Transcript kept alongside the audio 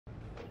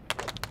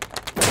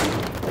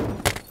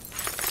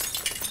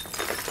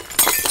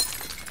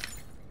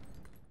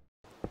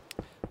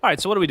All right,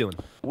 so what are we doing?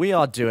 We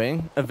are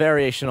doing a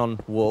variation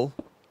on wool,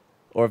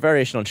 or a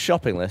variation on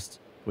shopping list,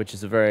 which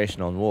is a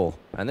variation on wool.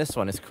 And this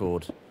one is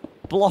called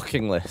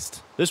blocking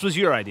list. This was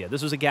your idea.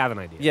 This was a Gavin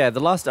idea. Yeah, the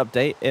last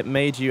update, it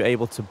made you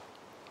able to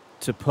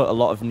put a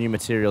lot of new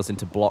materials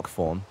into block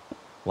form,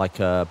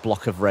 like a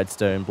block of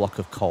redstone, block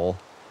of coal.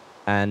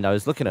 And I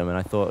was looking at them and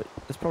I thought,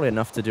 there's probably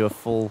enough to do a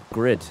full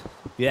grid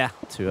Yeah.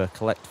 to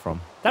collect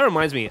from. That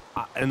reminds me,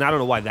 and I don't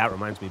know why that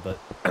reminds me, but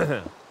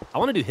I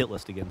want to do hit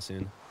list again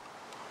soon.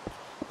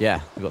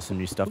 Yeah, we got some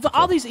new stuff. But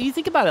all these, you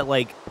think about it,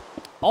 like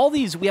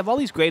we have all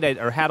these great,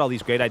 or had all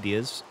these great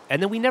ideas,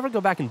 and then we never go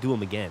back and do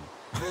them again.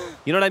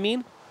 You know what I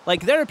mean?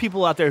 Like there are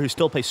people out there who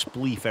still play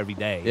Spleef every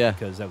day, Yeah,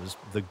 because that was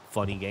the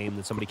funny game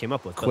that somebody came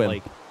up with. Quim. But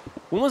like,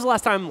 when was the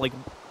last time like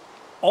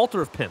Altar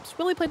of Pimps?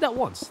 We only played that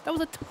once. That was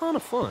a ton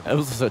of fun. It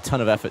was also a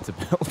ton of effort to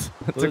build.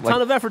 It was a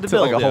ton of effort to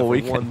build. Like a whole for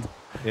weekend.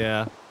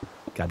 Yeah.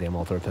 Goddamn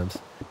Altar of Pimps.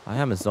 I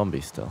am a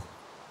zombie still.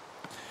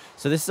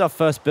 So this is our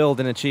first build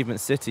in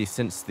Achievement City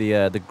since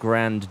the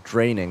grand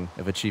draining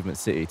of Achievement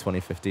City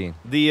 2015.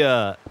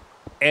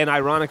 And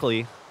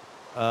ironically,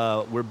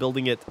 we're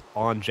building it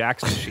on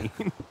Jack's machine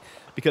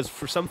because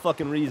for some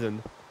fucking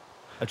reason,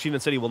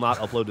 Achievement City will not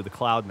upload to the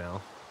cloud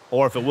now.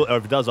 Or if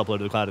it does upload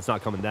to the cloud, it's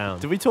not coming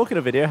down. Did we talk in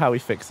a video how we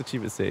fixed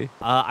Achievement City?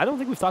 I don't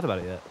think we've thought about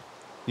it yet.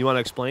 You want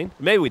to explain?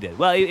 Maybe we did.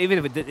 Well,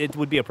 even if it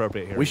would be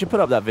appropriate here. We should put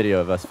up that video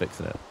of us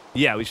fixing it.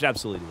 Yeah, we should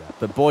absolutely do that.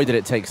 But boy, did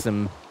it take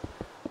some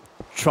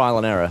trial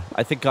and error.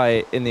 I think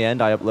in the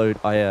end, I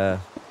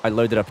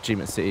loaded up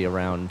Achievement City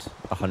around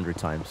 100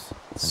 times.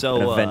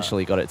 And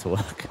eventually got it to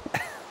work.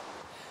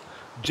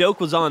 Joke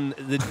was on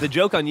the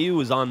joke on you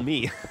was on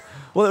me.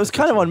 Well, it was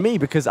kind of on me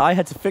because I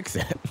had to fix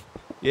it.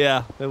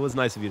 Yeah, it was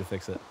nice of you to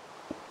fix it.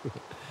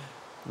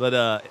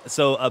 But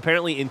so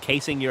apparently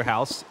encasing your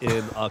house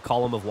in a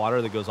column of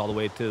water that goes all the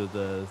way to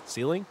the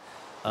ceiling.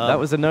 That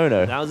was a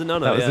no-no. That was a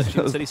no-no. Yeah,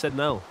 Achievement City said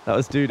no. That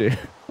was doo-doo.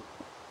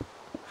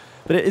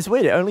 But it's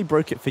weird. It only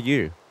broke it for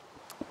you.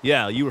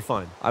 Yeah, you were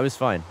fine. I was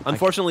fine.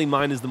 Unfortunately,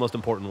 mine is the most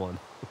important one.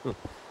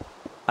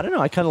 I don't know.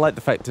 I kind of like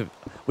the fact of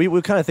we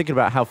were kind of thinking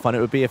about how fun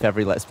it would be if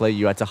every Let's Play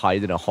you had to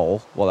hide in a hole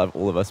while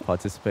all of us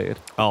participated.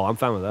 Oh, I'm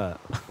fine with that.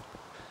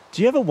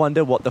 Do you ever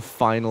wonder what the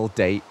final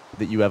date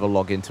that you ever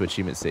log into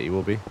Achievement City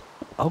will be?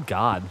 Oh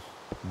God,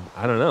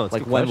 I don't know. It's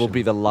like when will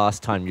be the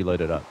last time you load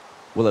it up?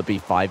 Will it be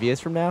 5 years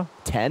from now?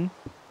 10?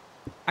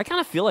 I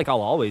kind of feel like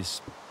I'll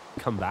always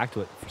come back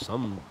to it for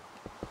some.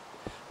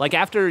 Like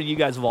after you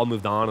guys have all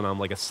moved on, and I'm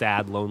like a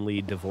sad,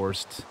 lonely,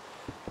 divorced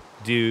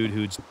dude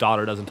whose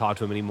daughter doesn't talk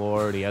to him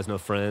anymore, and he has no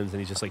friends, and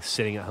he's just like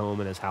sitting at home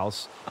in his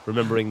house,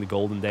 remembering the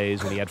golden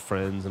days when he had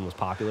friends and was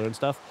popular and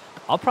stuff.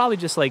 I'll probably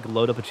just like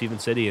load up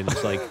Achievement City and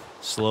just like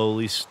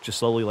slowly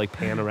like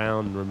pan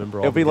around and remember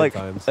all It'll the be good like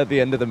times. at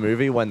the end of the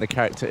movie when the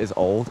character is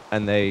old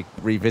and they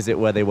revisit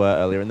where they were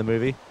earlier in the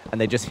movie,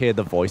 and they just hear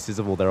the voices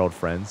of all their old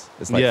friends.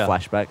 It's like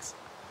flashbacks.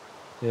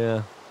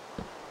 Yeah,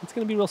 it's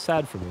gonna be real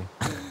sad for me.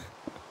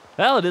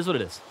 Well, it is what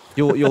it is.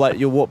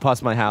 You'll walk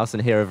past my house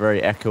and hear a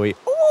very echoey.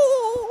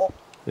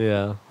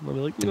 Yeah, I'll be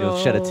like, and you'll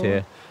shed a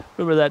tear.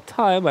 Remember that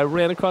time I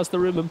ran across the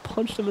room and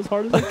punched him as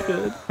hard as I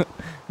could?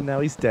 And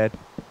now he's dead.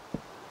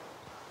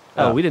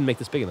 Oh, we didn't make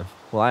this big enough.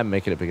 Well, I'm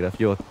making it big enough.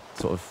 You're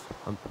sort of...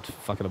 I'm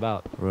fucking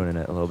about. Ruining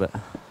it a little bit.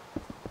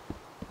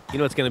 You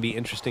know what's going to be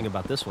interesting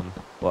about this one?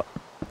 What?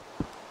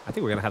 I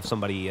think we're going to have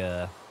somebody,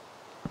 a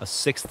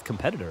sixth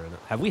competitor in it.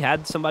 Have we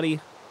had somebody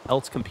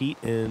else compete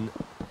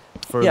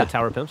for the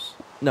Tower Pimps?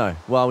 No.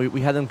 Well,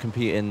 we had them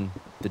compete in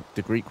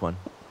the Greek one.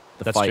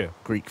 That's true.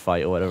 Greek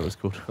fight or whatever it was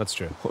called. That's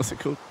true. What was it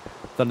called?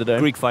 Thunderdome?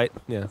 Greek fight.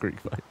 Yeah. Greek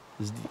fight.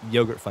 This is the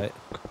yogurt fight.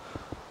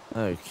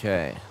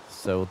 Okay.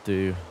 So we'll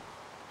do...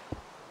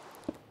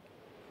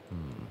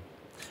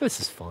 This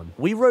is fun.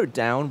 We wrote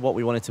down what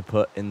we wanted to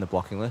put in the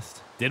blocking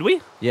list. Did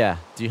we? Yeah.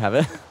 Do you have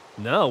it?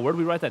 No. Where did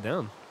we write that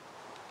down?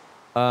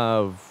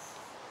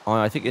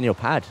 I think in your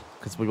pad,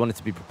 because we wanted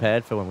to be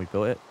prepared for when we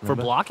built it.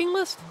 Remember? For blocking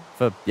list?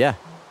 Yeah.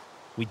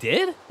 We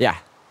did? Yeah.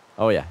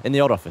 Oh, yeah. In the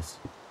old office.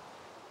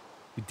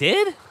 We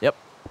did? Yep.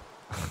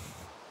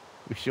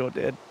 We sure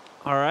did.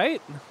 All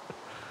right.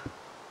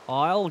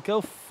 I'll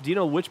go. Do you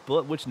know which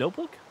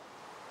notebook?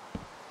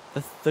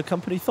 The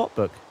company thought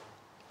book.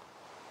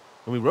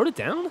 And we wrote it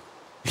down?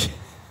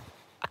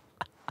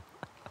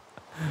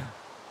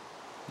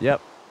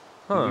 Yep.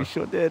 Huh. We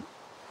sure did.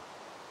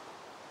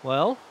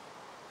 Well,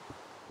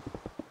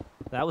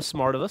 that was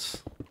smart of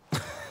us. I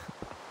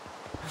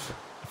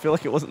feel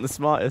like it wasn't the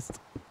smartest.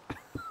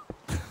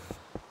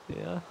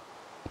 Yeah.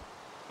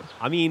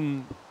 I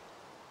mean,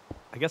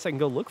 I guess I can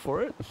go look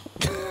for it.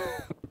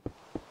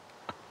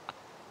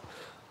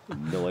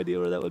 No idea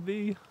where that would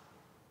be.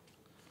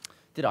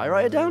 Did I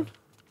write it down?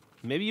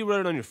 Maybe you wrote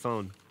it on your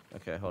phone.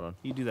 Okay, hold on.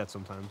 You do that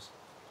sometimes.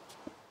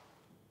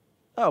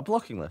 Oh,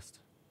 blocking list.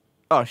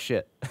 Oh,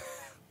 shit.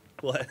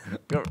 What?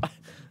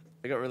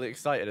 I got really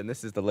excited, and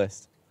this is the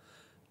list.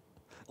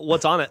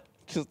 What's on it?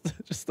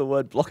 Just the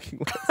word blocking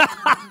list.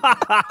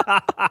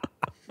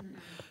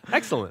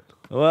 Excellent.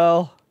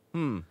 Well,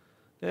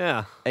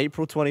 Yeah.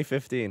 April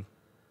 2015.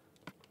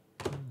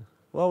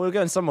 Well, we were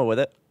going somewhere with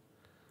it.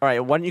 All right,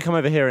 why don't you come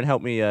over here and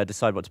help me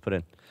decide what to put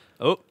in?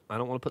 Oh, I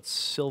don't want to put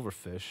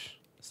silverfish.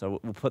 So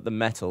we'll put the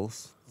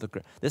metals.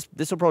 This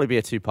will probably be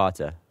a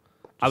two-parter.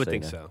 I would so you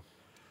think know.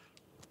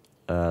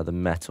 so. The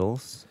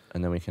metals,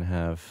 and then we can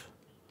have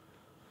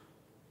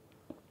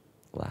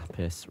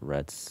lapis,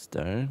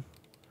 redstone.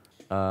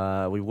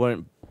 We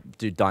won't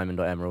do diamond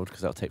or emerald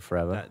because that'll take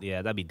forever.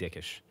 Yeah, that'd be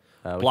dickish.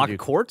 We Block can of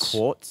do quartz?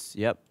 Quartz,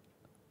 yep.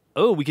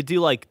 Oh, we could do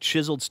like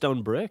chiseled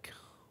stone brick.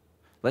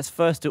 Let's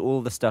first do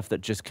all the stuff that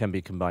just can be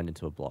combined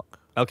into a block.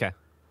 Okay.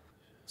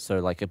 So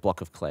like a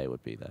block of clay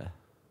would be there.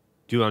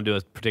 Do you want to do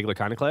a particular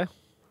kind of clay?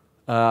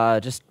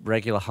 Just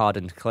regular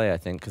hardened clay, I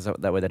think, because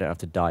that way they don't have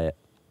to dye it.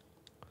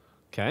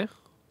 Okay.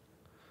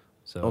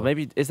 So. Or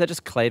maybe, is there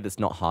just clay that's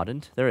not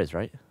hardened? There is,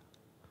 right?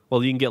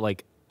 Well, you can get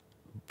like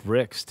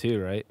bricks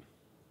too, right?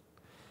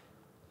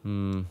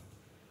 Hmm.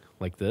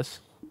 Like this.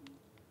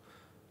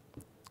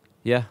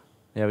 Yeah,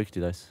 we could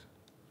do those.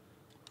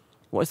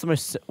 What is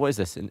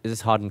this? Is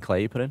this hardened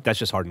clay you put in? That's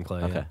just hardened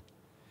clay. Okay. Yeah.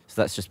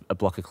 So that's just a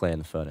block of clay in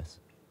the furnace.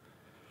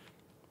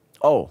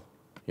 Oh,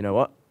 you know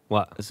what?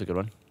 What? This is a good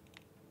one.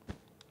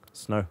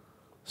 Snow.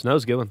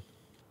 Snow's a good one. Do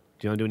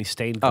you want to do any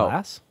stained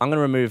glass? I'm going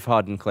to remove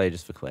hardened clay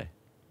just for clay.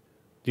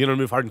 You gonna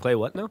remove hardened clay?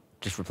 What now?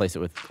 Just replace it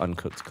with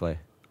uncooked clay. A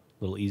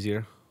little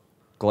easier.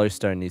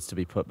 Glowstone needs to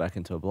be put back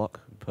into a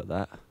block. Put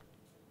that.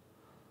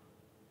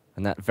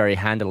 And that very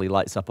handily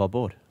lights up our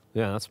board.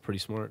 Yeah, that's pretty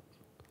smart.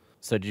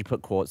 So did you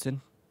put quartz in?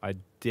 I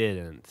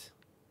didn't.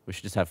 We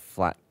should just have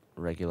flat,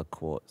 regular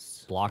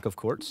quartz. Block of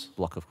quartz?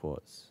 Block of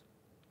quartz.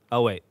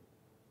 Oh, wait.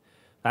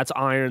 That's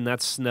iron,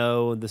 that's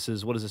snow, and this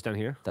is, what is this down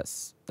here?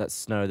 That's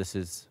snow. This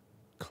is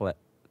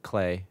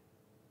clay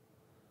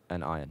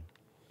and iron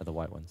are the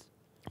white ones.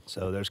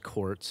 So there's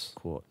quartz.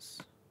 Quartz.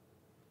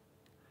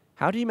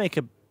 How do you make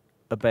a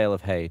bale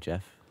of hay,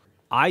 Jeff?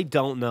 I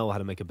don't know how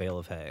to make a bale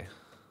of hay.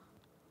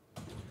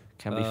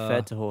 Can be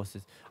fed to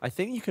horses. I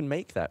think you can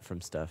make that from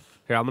stuff.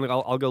 Here,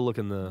 I'll go look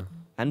in the...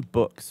 And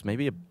books.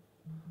 Maybe a...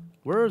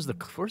 Where's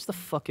the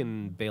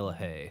fucking bale of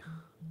hay?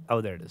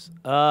 Oh, there it is.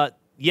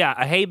 Yeah,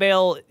 a hay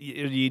bale,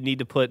 you need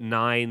to put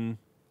 9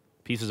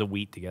 pieces of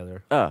wheat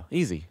together. Oh,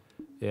 easy.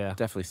 Yeah.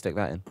 Definitely stick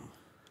that in.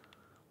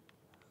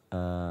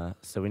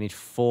 So we need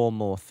 4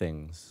 more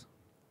things.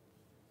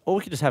 Or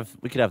we could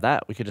have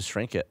that. We could just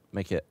shrink it,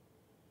 make it.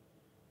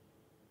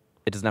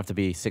 It doesn't have to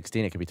be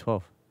 16, it could be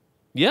 12.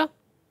 Yeah. You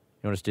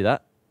want to just do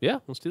that? Yeah,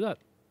 let's do that.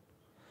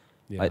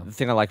 Yeah. The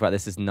thing I like about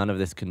this is none of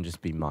this can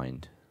just be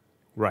mined.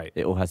 Right.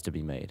 It all has to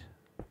be made.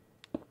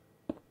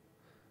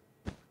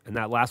 And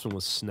that last one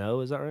was snow,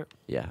 is that right?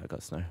 Yeah, I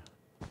got snow.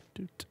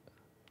 Doot.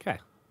 Okay.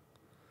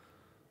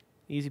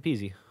 Easy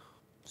peasy.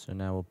 So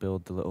now we'll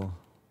build the little...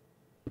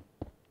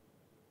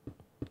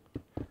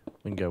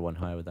 We can go one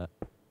higher with that.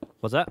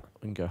 What's that?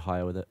 We can go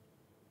higher with it.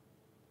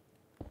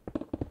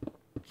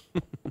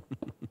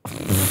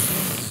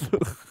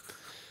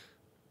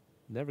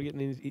 Never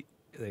getting any...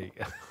 There you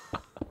go.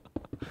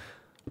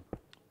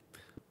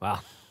 Wow.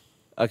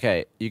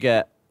 Okay, you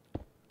get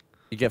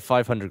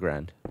 500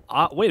 grand.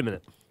 Wait a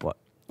minute. What?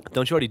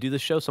 Don't you already do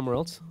this show somewhere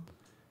else?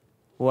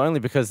 Well, only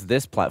because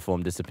this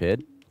platform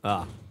disappeared.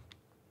 Ah.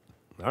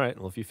 All right.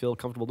 Well, if you feel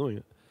comfortable doing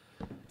it.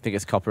 Think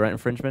it's copyright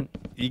infringement?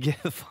 You get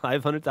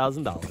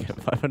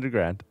 $500,000. 500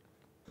 grand.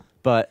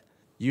 But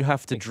you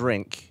have to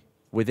drink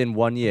within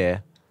 1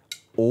 year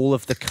all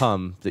of the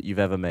cum that you've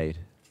ever made.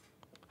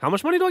 How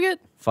much money do I get?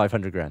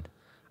 500 grand.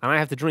 And I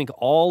have to drink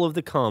all of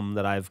the cum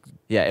that I've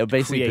Yeah, it'll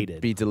basically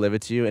created. be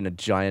delivered to you in a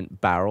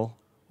giant barrel.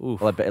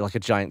 Oof. Or like a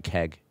giant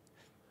keg.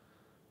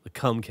 The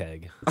cum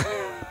keg.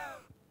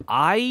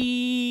 I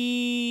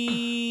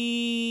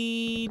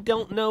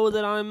don't know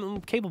that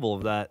I'm capable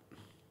of that.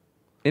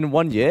 In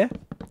 1 year?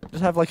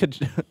 Just have like a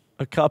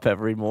cup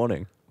every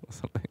morning or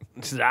something.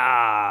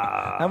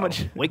 How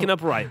much- Waking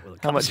up right with a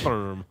cup much- of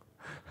sperm.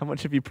 How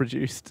much have you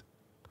produced?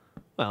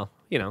 Well,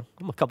 you know,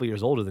 I'm a couple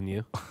years older than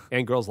you,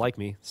 and girls like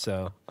me,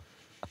 so.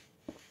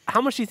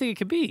 How much do you think it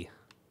could be?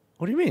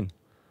 What do you mean?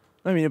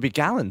 I mean, it'd be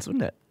gallons,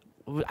 wouldn't it?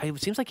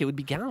 It seems like it would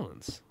be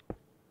gallons.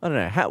 I don't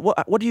know.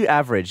 What do you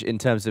average in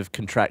terms of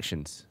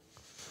contractions?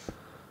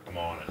 Come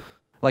on.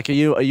 Like, are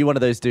you one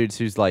of those dudes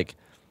who's like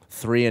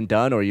 3 and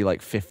done, or are you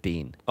like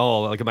 15?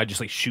 Oh, like am I just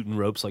like shooting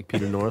ropes like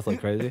Peter North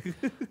like crazy?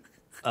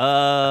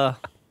 I'd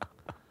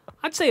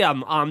say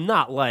I'm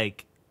not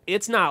like,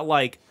 it's not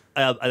like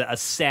a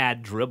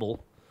sad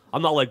dribble.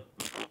 I'm not like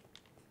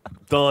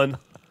done,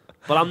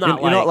 but I'm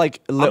not You're not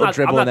like a little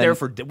dribble I'm not and there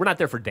then- for we're not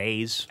there for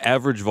days.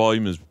 Average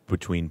volume is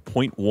between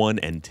 0.1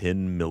 and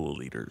 10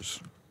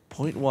 milliliters.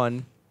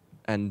 0.1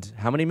 and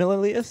how many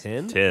milliliters?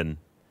 10? 10.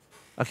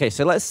 Okay,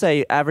 so let's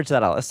say average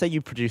that out. Let's say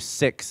you produce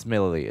 6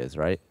 milliliters,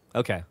 right,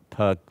 Okay,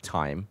 per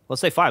time.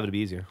 let's say 5. It'd be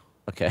easier.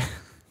 Okay.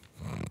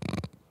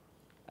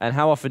 And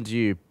how often do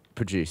you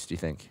produce? Do you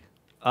think?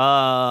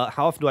 How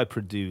often do I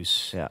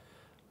produce? Yeah.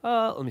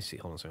 Let me see.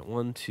 Hold on a second.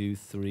 1, 2,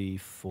 3,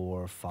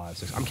 4, 5,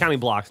 6. I'm counting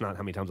blocks, not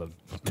how many times I've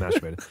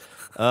masturbated.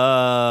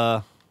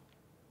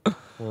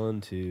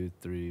 1, 2,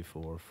 3,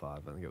 4,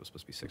 5. I think it was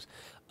supposed to be 6.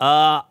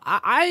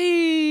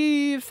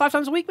 I 5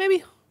 times a week,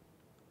 maybe.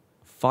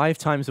 5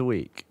 times a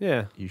week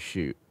Yeah. you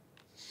shoot.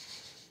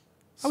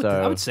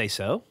 I would say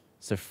so.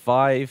 So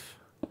 5.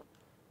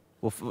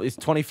 Well, it's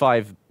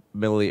 25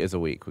 milliliters a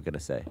week. We're gonna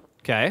say.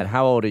 Okay. And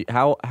how old? Are you,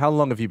 how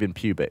long have you been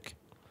pubic?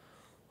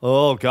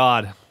 Oh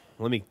God.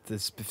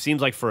 This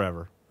seems like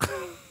forever.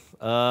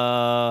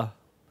 How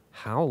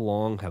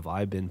long have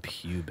I been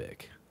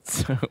pubic?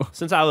 So,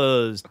 Since I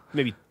was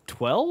maybe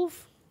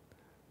 12?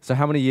 so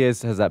how many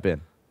years has that been?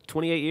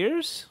 28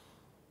 years?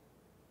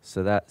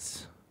 So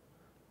that's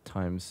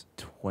times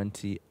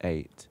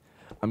 28.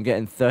 I'm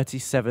getting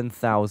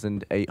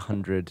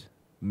 37,800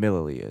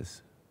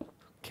 milliliters,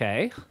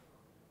 Okay.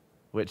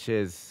 which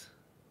is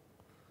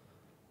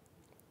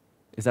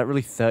that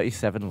really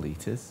 37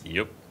 liters?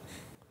 Yep.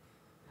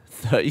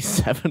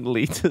 37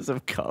 liters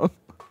of cum?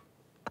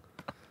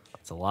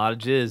 It's a lot of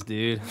jizz,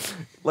 dude.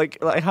 Like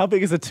how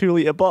big is a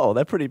 2-liter bottle?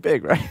 They're pretty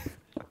big, right?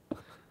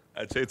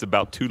 I'd say it's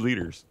about 2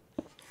 liters.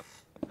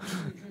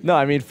 No,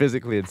 I mean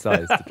physically in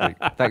size to drink.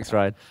 Thanks,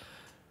 Ryan.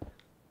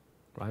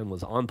 Ryan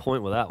was on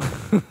point with that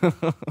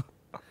one.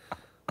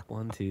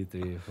 1, 2,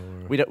 3, 4.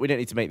 We don't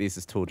need to make these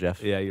as tall,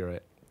 Jeff. Yeah, you're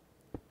right.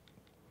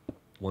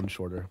 One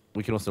shorter.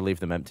 We can also leave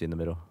them empty in the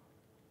middle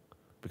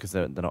because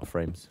they're not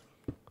frames.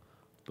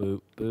 Boop,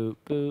 boop,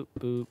 boop,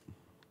 boop,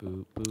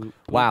 boop, boop.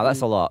 Wow,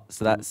 that's a boop, lot.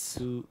 So boop, that's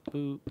boop,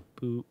 boop,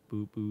 boop,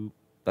 boop,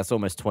 boop.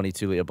 almost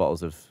 22-liter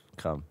bottles of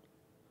cum.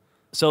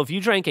 So if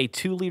you drank a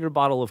 2-liter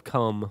bottle of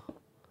cum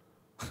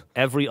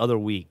every other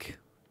week,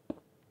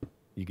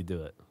 you could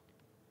do it.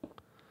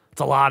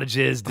 It's a lot of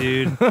jizz,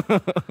 dude.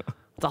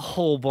 It's a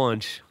whole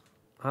bunch.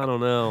 I don't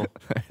know.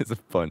 It's a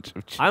bunch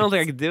of. I don't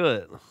think I could do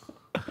it.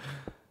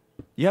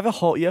 You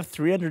have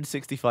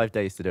 365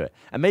 days to do it,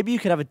 and maybe you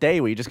could have a day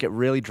where you just get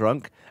really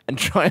drunk and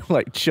try and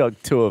like chug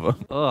 2 of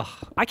them. Ugh,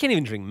 I can't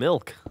even drink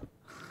milk.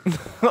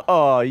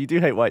 Oh, you do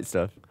hate white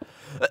stuff.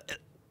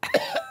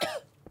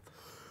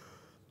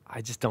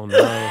 I just don't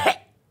know.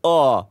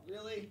 Oh,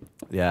 Really?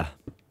 yeah.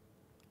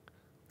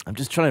 I'm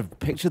just trying to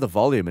picture the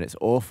volume, and it's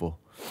awful.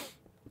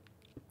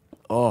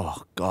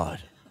 Oh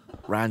God,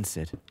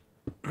 rancid.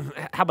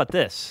 How about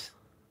this?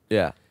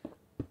 Yeah.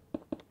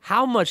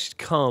 How much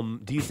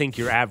cum do you think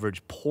your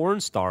average porn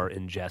star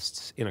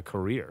ingests in a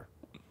career?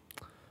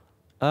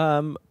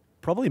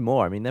 Probably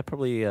more. I mean, they're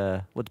probably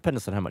well, it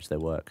depends on how much they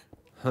work.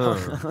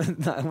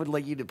 I would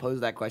like you to pose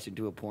that question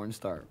to a porn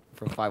star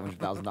for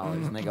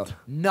 $500,000, and they go,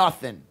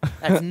 nothing.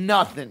 That's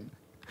nothing.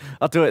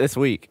 I'll do it this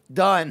week.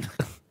 Done.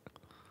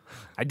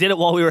 I did it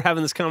while we were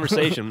having this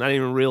conversation. I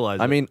didn't even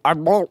realize I it. mean,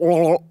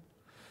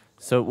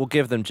 so we'll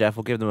give them, Jeff.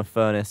 We'll give them a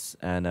furnace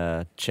and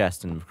a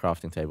chest and a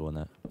crafting table and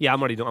that. Yeah,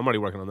 I'm already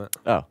working on that.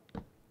 Oh,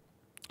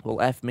 well,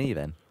 F me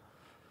then.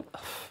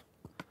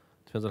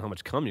 Depends on how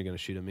much cum you're going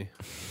to shoot at me.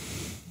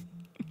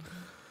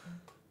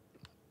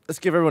 Let's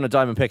give everyone a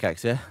diamond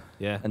pickaxe, yeah?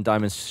 Yeah. And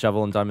diamond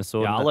shovel and diamond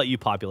sword. Yeah, and I'll that. let you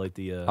populate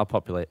the I'll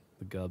populate.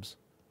 gubs.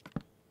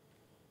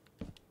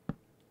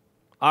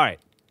 All right.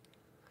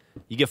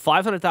 You get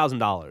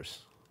 $500,000.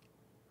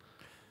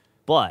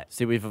 But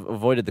See, we've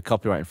avoided the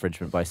copyright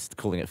infringement by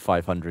calling it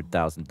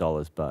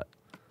 $500,000,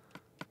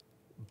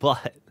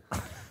 but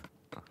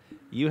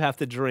you have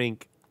to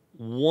drink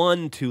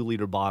 1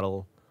 2-liter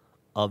bottle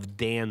of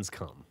Dan's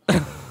cum.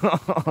 I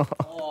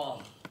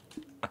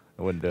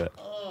wouldn't do it.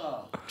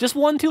 Just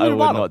 1 2-liter would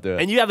bottle. not do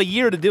it. And you have a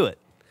year to do it.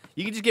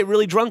 You can just get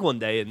really drunk one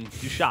day and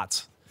do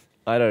shots.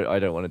 I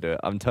don't want to do it.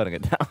 I'm turning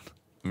it down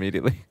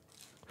immediately.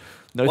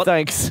 No What?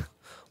 thanks.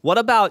 What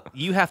about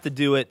you have to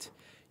do it?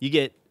 You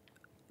get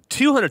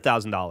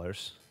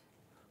 $200,000,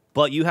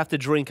 but you have to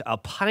drink a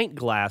pint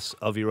glass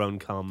of your own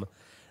cum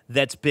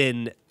that's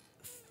been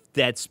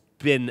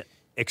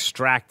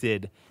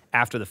extracted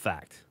after the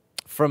fact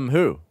From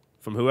who?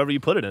 from whoever you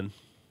put it in.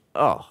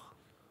 Oh.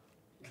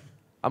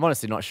 I'm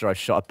honestly not sure I've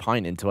shot a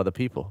pint into other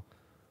people.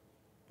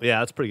 Yeah,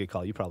 that's a pretty good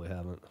call. You probably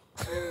haven't.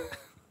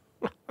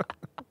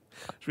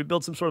 Should we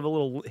build some sort of a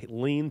little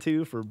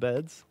lean-to for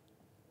beds?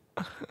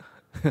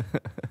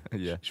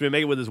 Yeah. Should we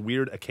make it with this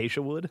weird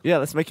acacia wood? Yeah,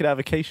 let's make it out of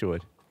acacia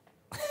wood.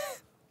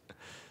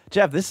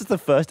 Jeff, this is the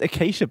first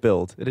acacia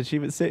build in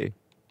Achievement City.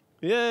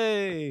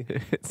 Yay!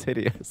 It's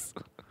hideous.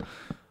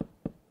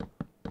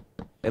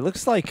 It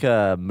looks like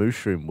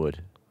mushroom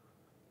wood,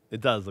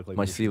 It does look like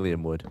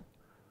mycelium wood.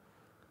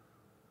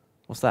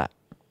 What's that?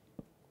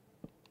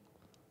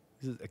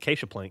 This is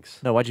acacia planks.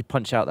 No, why'd you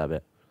punch out that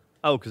bit?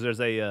 Oh, because there's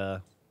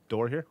a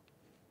door here.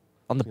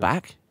 On the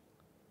back?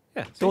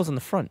 Yeah, see? Door's on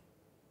the front.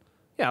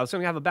 Yeah, I was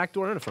going to have a back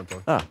door and a front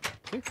door. Oh,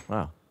 See?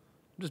 wow. I'm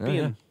just Yeah,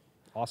 being yeah.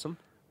 awesome.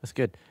 That's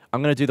good.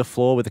 I'm going to do the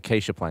floor with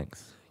acacia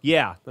planks.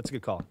 Yeah, that's a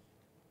good call.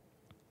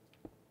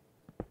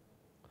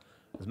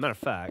 As a matter of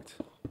fact,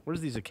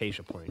 where's these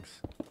acacia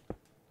planks?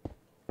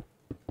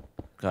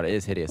 God, it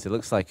is hideous. It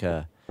looks like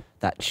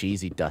that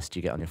cheesy dust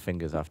you get on your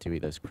fingers after you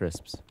eat those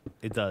crisps.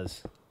 It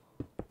does.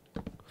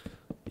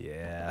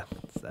 Yeah,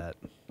 it's that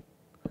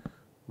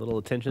little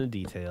attention to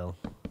detail.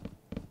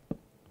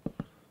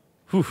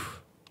 Whew.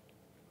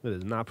 It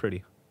is not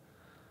pretty.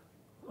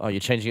 Oh, you're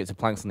changing it to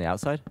planks on the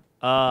outside?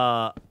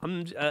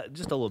 I'm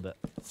just a little bit.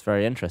 It's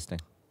very interesting.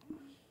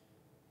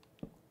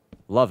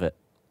 Love it.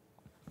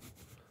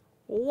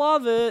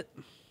 Love it.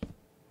 I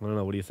don't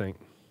know. What do you think?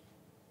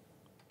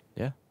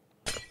 Yeah.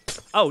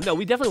 Oh, no,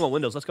 we definitely want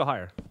windows. Let's go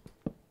higher.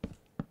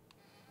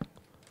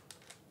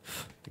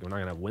 Think we're not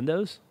going to have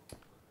windows?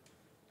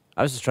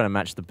 I was just trying to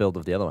match the build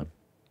of the other one,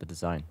 the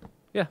design.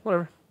 Yeah,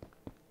 whatever.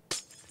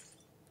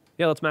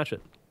 Yeah, let's match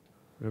it.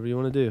 Whatever you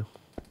want to do.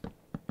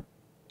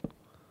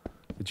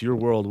 It's your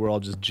world. We're all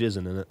just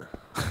jizzing in it.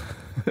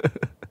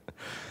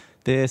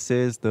 This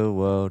is the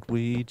world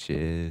we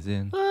jizz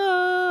in.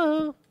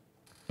 Ah.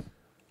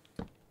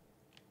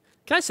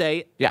 Can I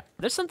say, Yeah.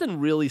 there's something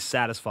really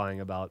satisfying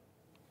about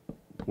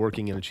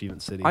working in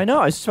Achievement City. I know.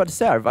 I was just about to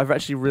say, I've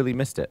actually really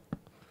missed it.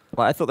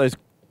 Like, I thought those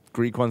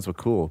Greek ones were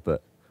cool,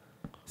 but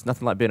it's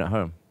nothing like being at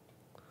home.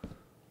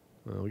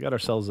 We got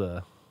ourselves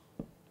a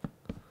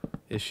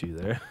issue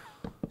there.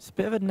 It's a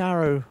bit of a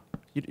narrow.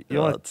 You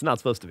want? It's not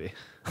supposed to be.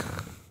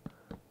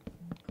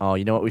 Oh,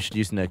 you know what? We should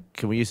use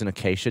Can we use an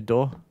acacia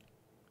door?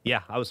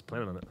 Yeah, I was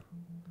planning on it.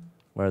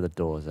 Where are the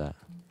doors at?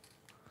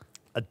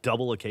 A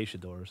double acacia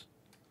doors.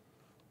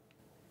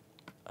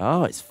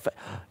 Oh,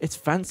 it's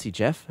fancy,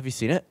 Jeff. Have you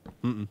seen it?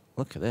 Mm-mm.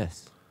 Look at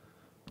this.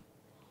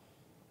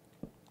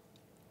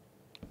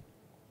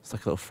 It's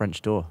like a little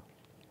French door.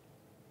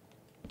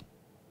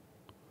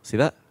 See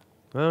that?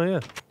 Oh, yeah.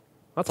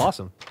 That's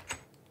awesome.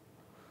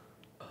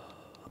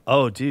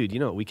 Oh, dude, you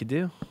know what we could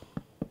do?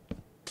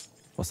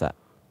 What's that?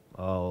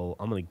 Oh,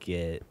 I'm going to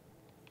get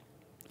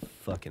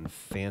fucking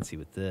fancy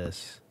with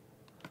this.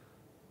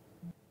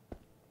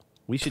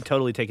 We should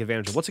totally take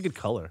advantage of. What's a good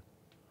color?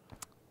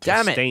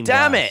 Damn it! Stained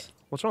Damn glass. it!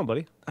 What's wrong,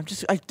 buddy?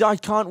 I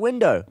can't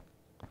window.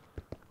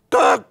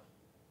 Well,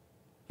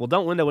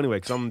 don't window anyway,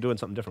 because I'm doing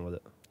something different with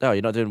it. Oh,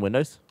 you're not doing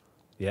windows?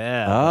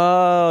 Yeah.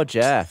 Oh,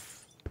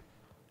 Jeff.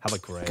 How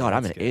about gray? God,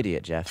 I'm That's an good.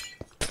 idiot, Jeff.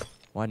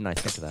 Why didn't I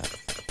think of that?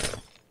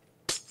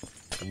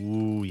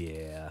 Ooh,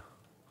 yeah.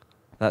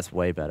 That's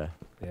way better.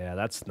 Yeah,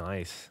 that's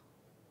nice.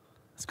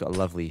 It's got a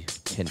lovely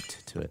tint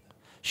to it.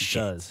 It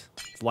does.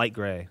 It's light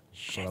gray. That's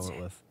Shit. what I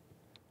went with.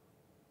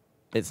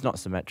 It's not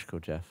symmetrical,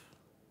 Jeff.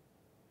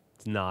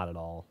 It's not at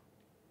all.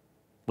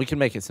 We can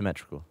make it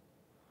symmetrical.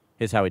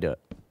 Here's how we do it.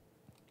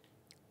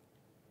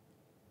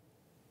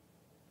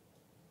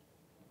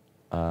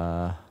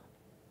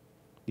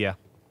 Yeah.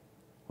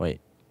 Wait.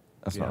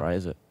 That's not Yeah. right,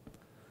 is it?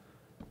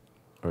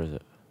 Or is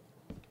it?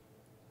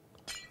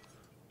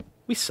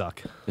 We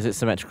suck. Is it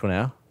symmetrical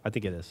now? I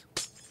think it is.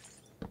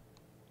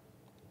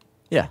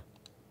 Yeah.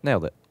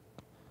 Nailed it.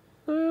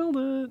 Nailed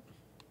it.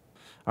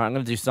 All right, I'm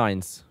going to do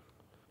signs.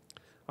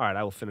 All right,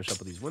 I will finish up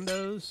with these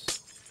windows.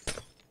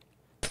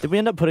 Did we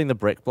end up putting the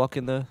brick block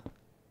in the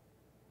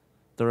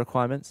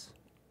requirements?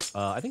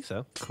 I think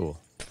so. Cool.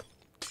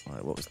 All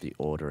right, what was the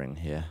ordering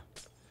here?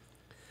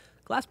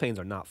 Glass panes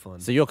are not fun.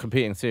 So you're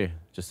competing too,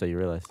 just so you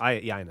realize. I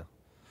know.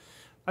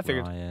 I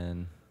figured.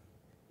 Ryan.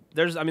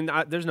 There's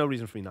no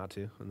reason for me not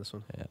to in this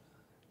one. Yeah.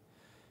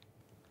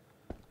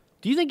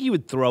 Do you think you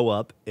would throw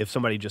up if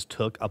somebody just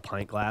took a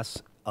pint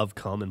glass of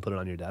cum and put it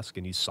on your desk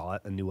and you saw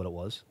it and knew what it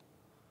was?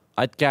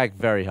 I'd gag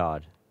very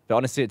hard. But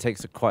honestly, it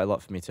takes quite a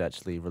lot for me to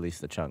actually release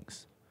the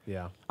chunks.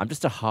 Yeah. I'm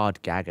just a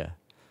hard gagger.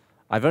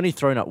 I've only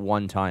thrown up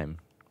one time.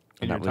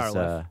 In And your that was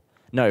entire life?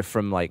 no,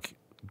 from like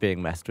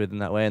being messed with in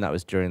that way, and that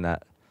was during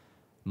that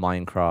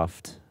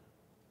Minecraft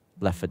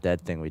Left 4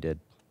 Dead thing we did.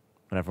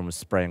 When everyone was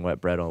spraying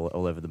wet bread all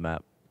over the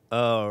map.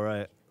 Oh,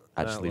 right.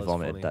 Actually was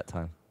vomited funny. that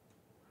time.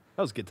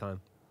 That was a good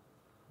time.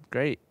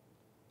 Great.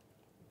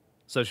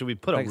 So should we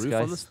put Thanks, a roof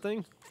on guys. this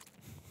thing?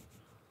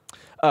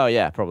 Oh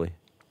yeah, probably.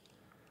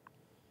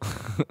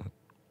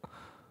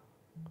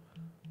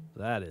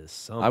 That is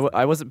something.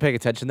 I wasn't paying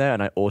attention there,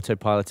 and I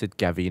autopiloted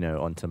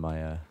Gavino onto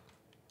my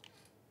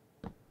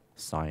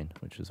sign,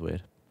 which was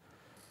weird.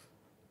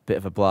 Bit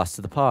of a blast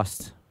to the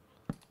past.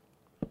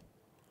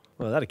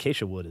 Well, that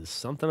acacia wood is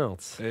something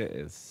else. It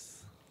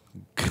is.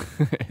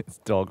 It's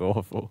dog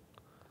awful.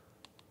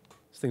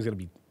 This thing's going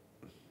to be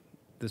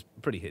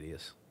pretty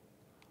hideous.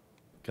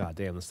 God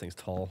damn, this thing's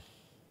tall.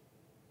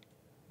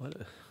 What?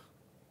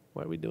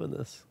 Why are we doing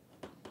this?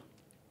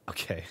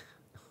 Okay.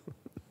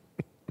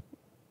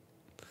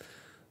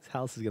 This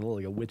house is going to look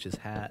like a witch's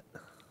hat.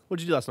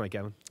 What'd you do last night,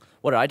 Gavin?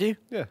 What did I do?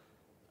 Yeah.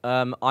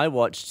 I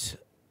watched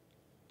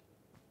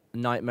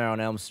Nightmare on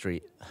Elm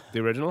Street. The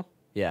original?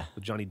 Yeah,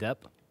 With Johnny Depp?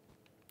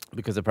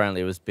 because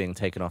apparently it was being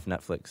taken off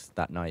Netflix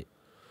that night.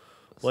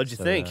 What'd you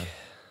So, think?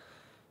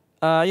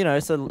 You know,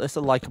 it's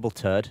a likable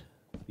turd,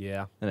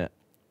 Yeah. isn't it?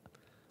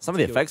 Some of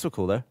the Let's go. effects were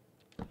cool though.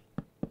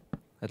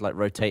 Had like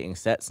rotating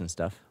sets and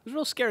stuff. It was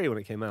real scary when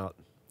it came out.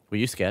 Were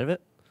you scared of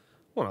it?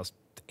 When I was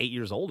 8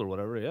 years old or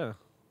whatever, yeah.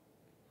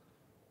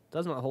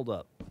 Does not hold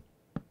up.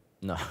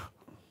 No.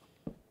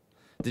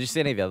 Did you see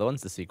any of the other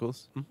ones, the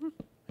sequels? Mm-hmm.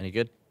 Any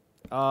good?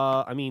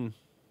 I mean,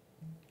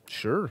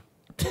 sure.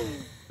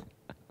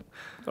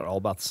 They're all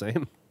about the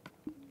same.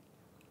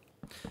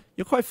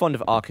 You're quite fond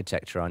of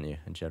architecture, aren't you,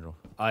 in general?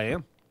 I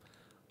am.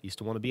 Used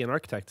to want to be an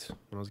architect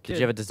when I was a kid. Did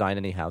you ever design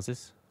any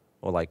houses?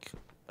 Or like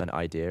an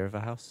idea of a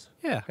house?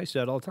 Yeah, I used to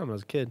do that all the time when I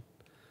was a kid.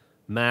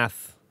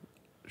 Math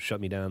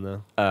shut me down,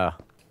 though.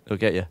 It'll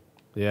get you.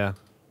 Yeah.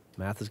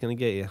 Math is going to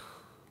get you.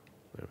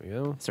 There we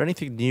go. Is there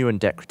anything new and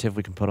decorative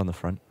we can put on the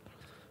front?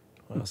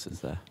 What else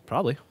is there?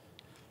 Probably.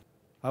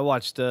 I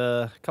watched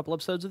a couple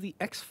episodes of The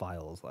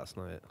X-Files last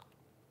night.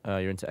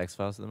 You're into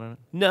X-Files at the moment?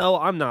 No,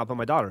 I'm not, but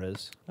my daughter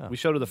is. Oh. We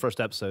showed her the first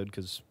episode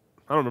because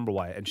I don't remember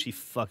why, and she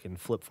fucking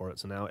flipped for it.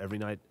 So now every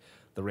night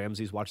the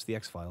Ramseys watch The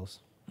X-Files.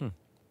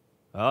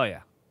 Oh,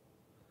 yeah.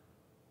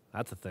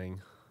 That's a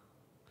thing.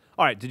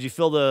 All right, did you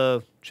fill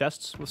the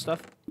chests with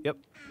stuff? Yep.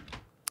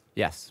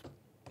 Yes.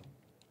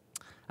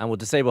 And we'll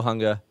disable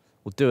hunger.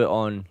 We'll do it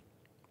on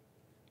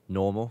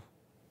normal.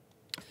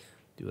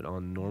 Do it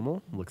on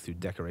normal. Look through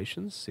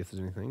decorations, see if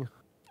there's anything.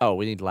 Oh,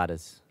 we need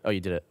ladders. Oh,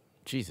 you did it.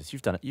 Jesus,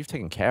 you've done it. You've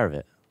taken care of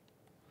it.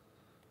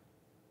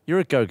 You're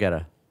a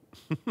go-getter.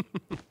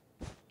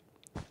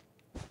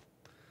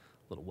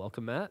 Little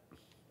welcome mat.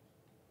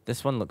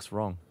 This one looks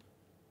wrong.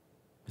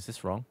 Is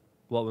this wrong?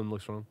 What one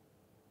looks wrong?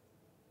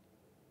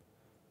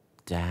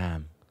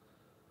 Damn.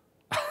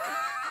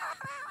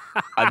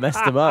 I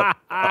messed them up.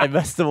 I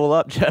messed them all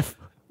up, Jeff.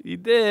 You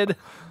did.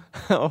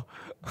 Oh.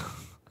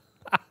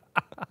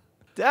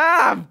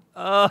 Damn!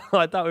 Oh,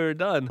 I thought we were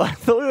done. I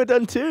thought we were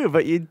done too,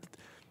 but you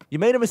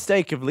made a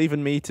mistake of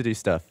leaving me to do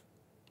stuff.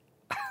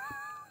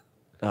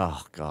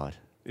 Oh, God.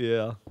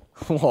 Yeah.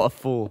 What a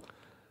fool.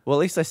 Well,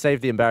 at least I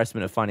saved the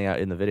embarrassment of finding out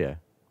in the video.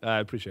 I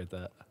appreciate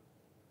that.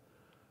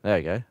 There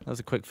you go. That was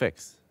a quick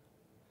fix.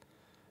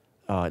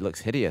 Oh, it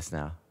looks hideous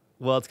now.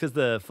 Well, it's because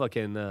the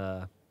fucking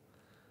now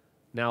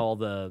all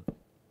the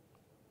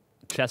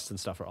chests and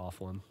stuff are off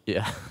one.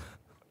 Yeah.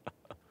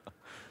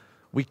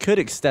 We could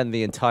extend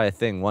the entire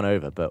thing one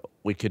over, but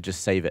we could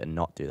just save it and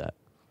not do that.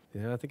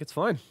 Yeah, I think it's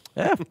fine.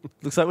 Yeah,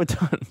 looks like we're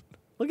done.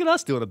 Look at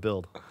us doing a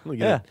build. Look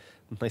at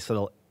a nice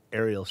little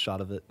aerial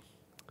shot of it.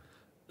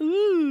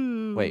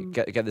 Ooh. Wait,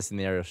 get this in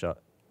the aerial shot.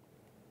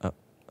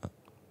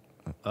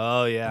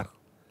 Oh yeah,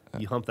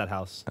 you hump that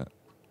house.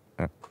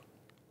 All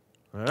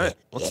right,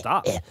 let's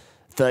stop.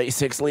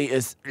 36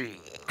 liters.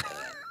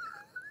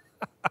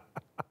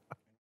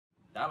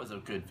 That was a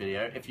good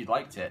video. If you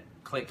liked it,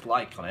 click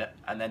like on it,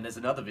 and then there's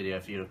another video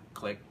for you to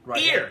click right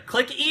here.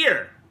 Click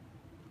ear.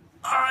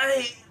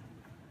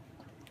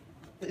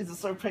 These are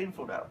so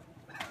painful now.